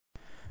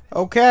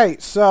Okay,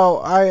 so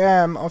I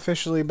am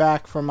officially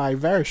back from my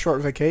very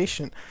short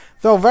vacation,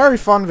 though very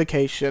fun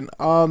vacation.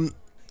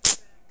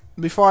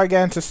 Before I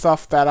get into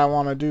stuff that I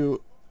want to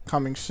do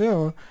coming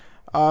soon,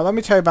 let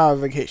me tell you about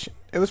my vacation.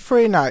 It was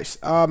pretty nice.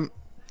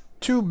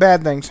 Two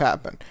bad things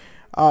happened.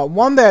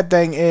 One bad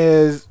thing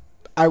is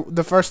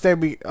the first day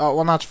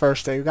well, not the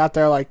first day, we got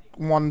there like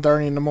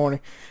 1:30 in the morning.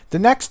 The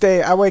next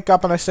day I wake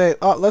up and I say,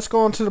 let's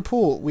go into the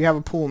pool. We have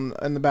a pool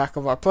in the back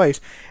of our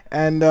place,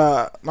 and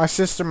my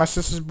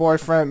sister's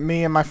boyfriend,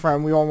 me and my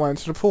friend, we all went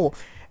into the pool.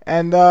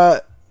 And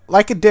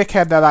like a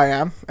dickhead that I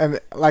am, and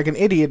like an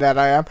idiot that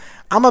I am,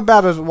 I'm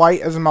about as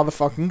white as a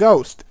motherfucking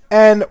ghost.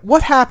 And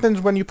what happens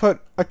when you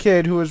put a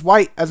kid who is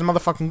white as a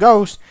motherfucking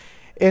ghost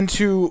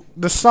into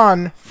the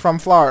sun from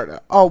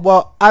Florida? Oh,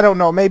 well, I don't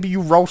know. Maybe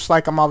you roast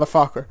like a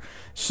motherfucker.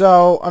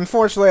 So,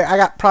 unfortunately, I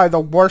got probably the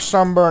worst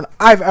sunburn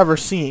I've ever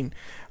seen.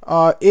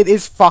 It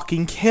is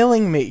fucking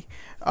killing me.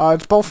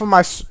 It's both of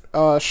my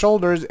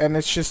shoulders, and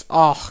it's just,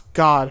 oh,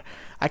 God.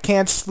 I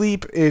can't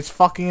sleep. It's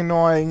fucking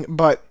annoying.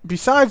 But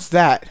besides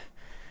that,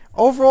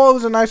 overall, it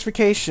was a nice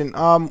vacation.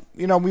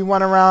 You know, we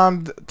went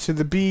around to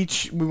the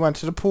beach. We went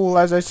to the pool,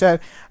 as I said.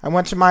 I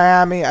went to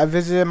Miami. I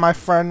visited my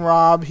friend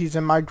Rob. He's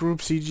in my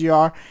group,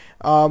 CGR.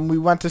 We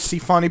went to see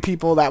Funny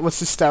People. That was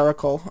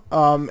hysterical.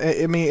 I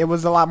mean, it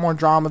was a lot more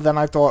drama than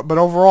I thought. But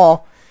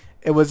overall,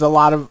 it was a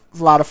lot of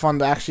fun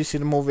to actually see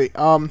the movie.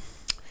 What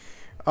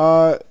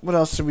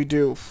else did we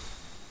do?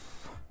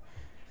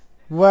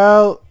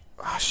 Well,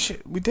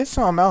 shit, we did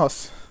something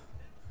else.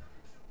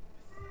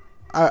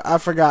 I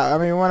forgot. I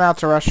mean, we went out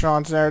to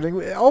restaurants and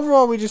everything.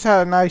 Overall, we just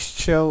had a nice,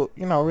 chill,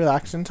 you know,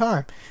 relaxing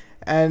time.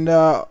 And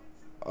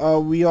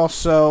we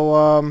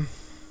also,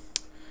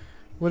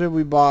 what did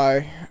we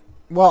buy?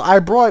 Well, I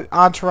brought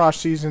Entourage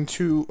season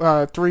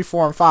 2, 3,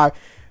 4, and 5.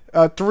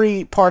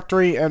 Part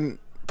 3 and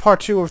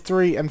part 2 of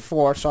 3 and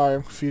 4. Sorry,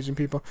 I'm confusing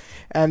people.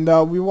 And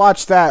we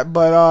watched that,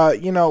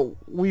 but you know,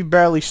 we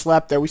barely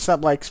slept there. We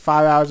slept like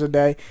 5 hours a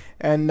day,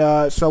 and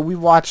so we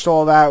watched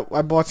all that.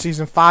 I bought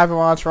season 5 of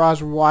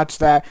Entourage. We watched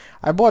that.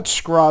 I bought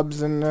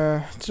Scrubs, and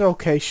it's an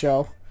okay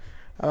show.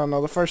 I don't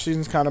know. The first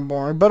season's kind of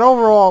boring, but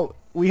overall,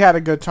 we had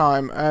a good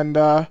time. And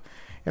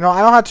you know,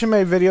 I don't have too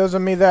many videos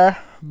of me there,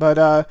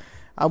 but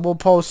I will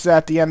post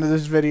at the end of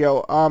this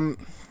video.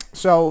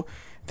 So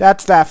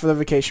that's that for the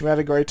vacation. We had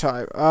a great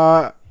time.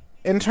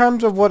 In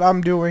terms of what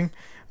I'm doing,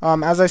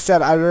 as I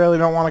said, I really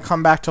don't want to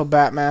come back till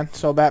Batman.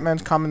 So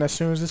Batman's coming as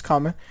soon as it's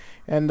coming,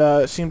 and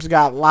it seems to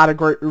got a lot of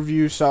great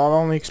reviews. So I'm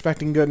only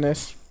expecting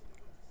goodness.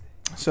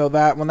 So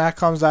that when that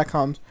comes, that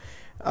comes.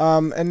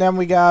 And then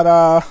we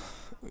got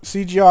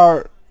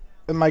CGR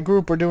in my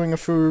group. We're doing a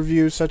few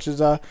reviews, such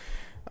as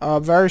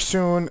very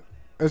soon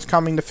is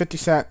coming to 50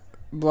 Cent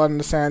Blood in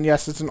the Sand.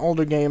 Yes, it's an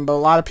older game, but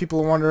a lot of people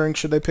are wondering,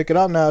 should they pick it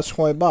up now? It's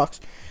 $20.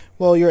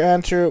 Well, your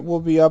answer will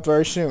be up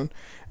very soon.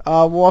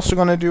 We're also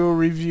going to do a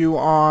review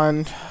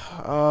on,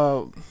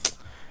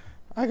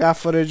 I got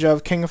footage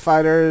of King of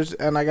Fighters,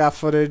 and I got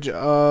footage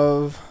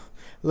of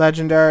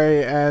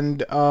Legendary,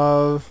 and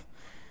of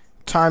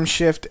Time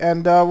Shift,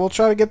 and we'll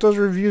try to get those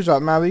reviews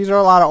up. Now, these are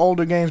a lot of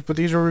older games, but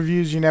these are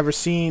reviews you never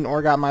seen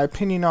or got my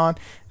opinion on.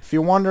 If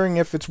you're wondering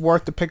if it's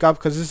worth to pick up,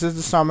 because this is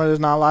the summer, there's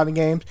not a lot of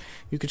games,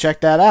 you can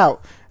check that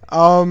out.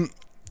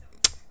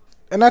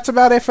 And that's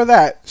about it for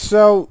that.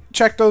 So,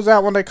 check those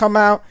out when they come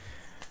out.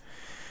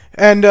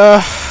 And,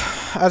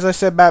 as I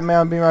said,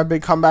 Batman will be my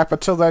big comeback,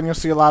 but till then you'll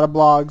see a lot of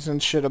blogs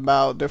and shit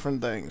about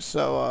different things.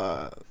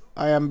 So,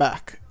 I am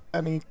back.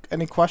 Any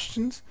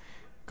questions?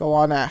 Go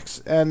on,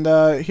 ask. And,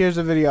 here's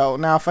a video.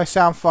 Now, if I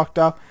sound fucked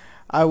up,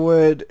 I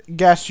would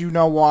guess you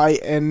know why,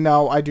 and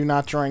no, I do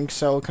not drink,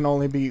 so it can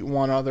only be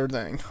one other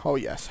thing. Oh,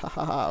 yes. Ha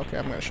ha ha. Okay,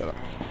 I'm gonna shut up.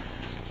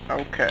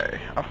 Okay,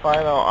 a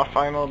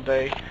final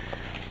day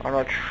on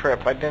our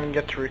trip. I didn't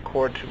get to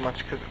record too much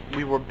because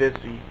we were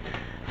busy,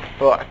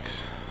 but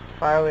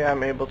finally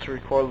I'm able to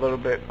record a little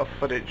bit of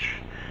footage.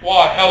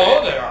 Why,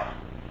 hello there.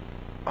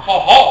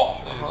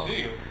 Ha-ha. Didn't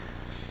see you.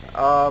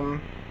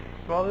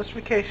 Well, this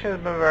vacation has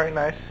been very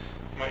nice.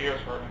 My ear's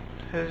hurting.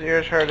 His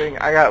ear's hurting.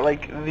 I got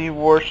like the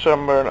worst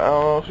sunburn. I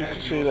don't know if you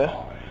can see that.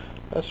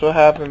 That's what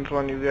happens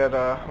when you get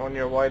when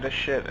you're white as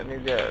shit and you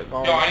get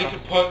going. Yo, I need to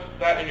put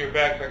that in your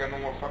bag so I got no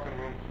more fucking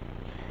room.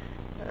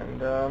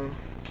 And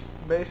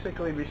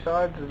basically,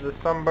 besides the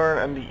sunburn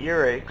and the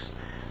earaches,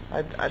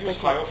 I think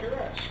high off your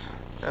ass.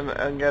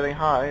 And getting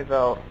high,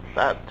 though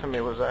that to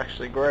me was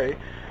actually great.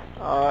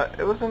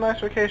 It was a nice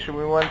vacation.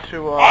 We went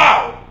to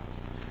Wow!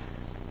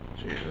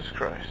 Jesus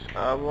Christ.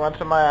 We went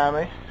to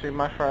Miami, see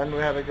my friend. We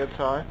had a good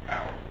time.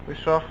 Ow. We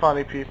saw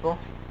Funny People.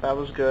 That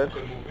was good.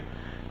 Good movie.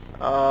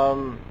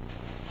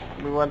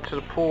 We went to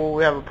the pool.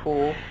 We have a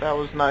pool. That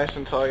was nice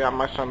until I got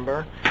my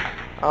sunburn.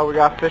 We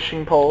got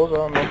fishing poles. I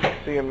don't know if you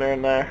can see them there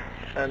and there.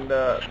 And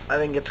I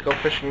didn't get to go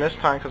fishing this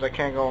time because I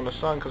can't go in the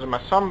sun because of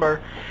my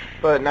sunburn.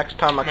 But next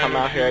time I come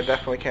out here, I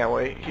definitely can't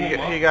wait.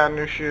 He got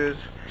new shoes.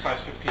 Size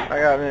 15. I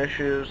got new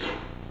shoes.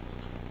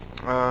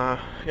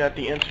 Got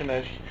the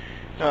internet.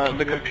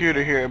 The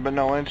computer here, but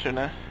no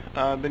internet.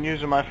 I've been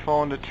using my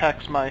phone to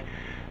text my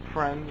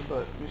Friends,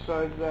 but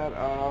besides that,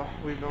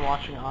 we've been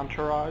watching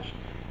Entourage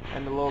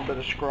and a little bit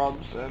of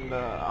Scrubs, and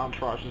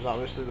Entourage is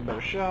obviously the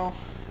better show,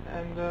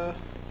 and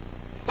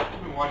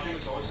We've been watching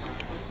It's Always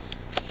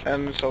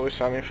Sunny. It's Always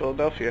Sunny in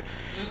Philadelphia,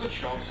 This is a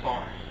show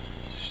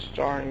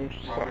starring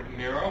Robert De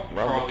Niro, Robert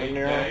Charlie De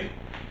Niro. Day,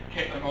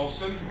 Caitlin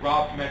Olsen,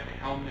 Rob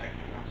McElhenney,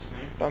 that's his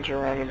name. bunch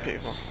of random Yes.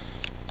 people.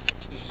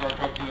 This is our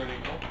Cubs of the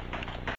Eagle.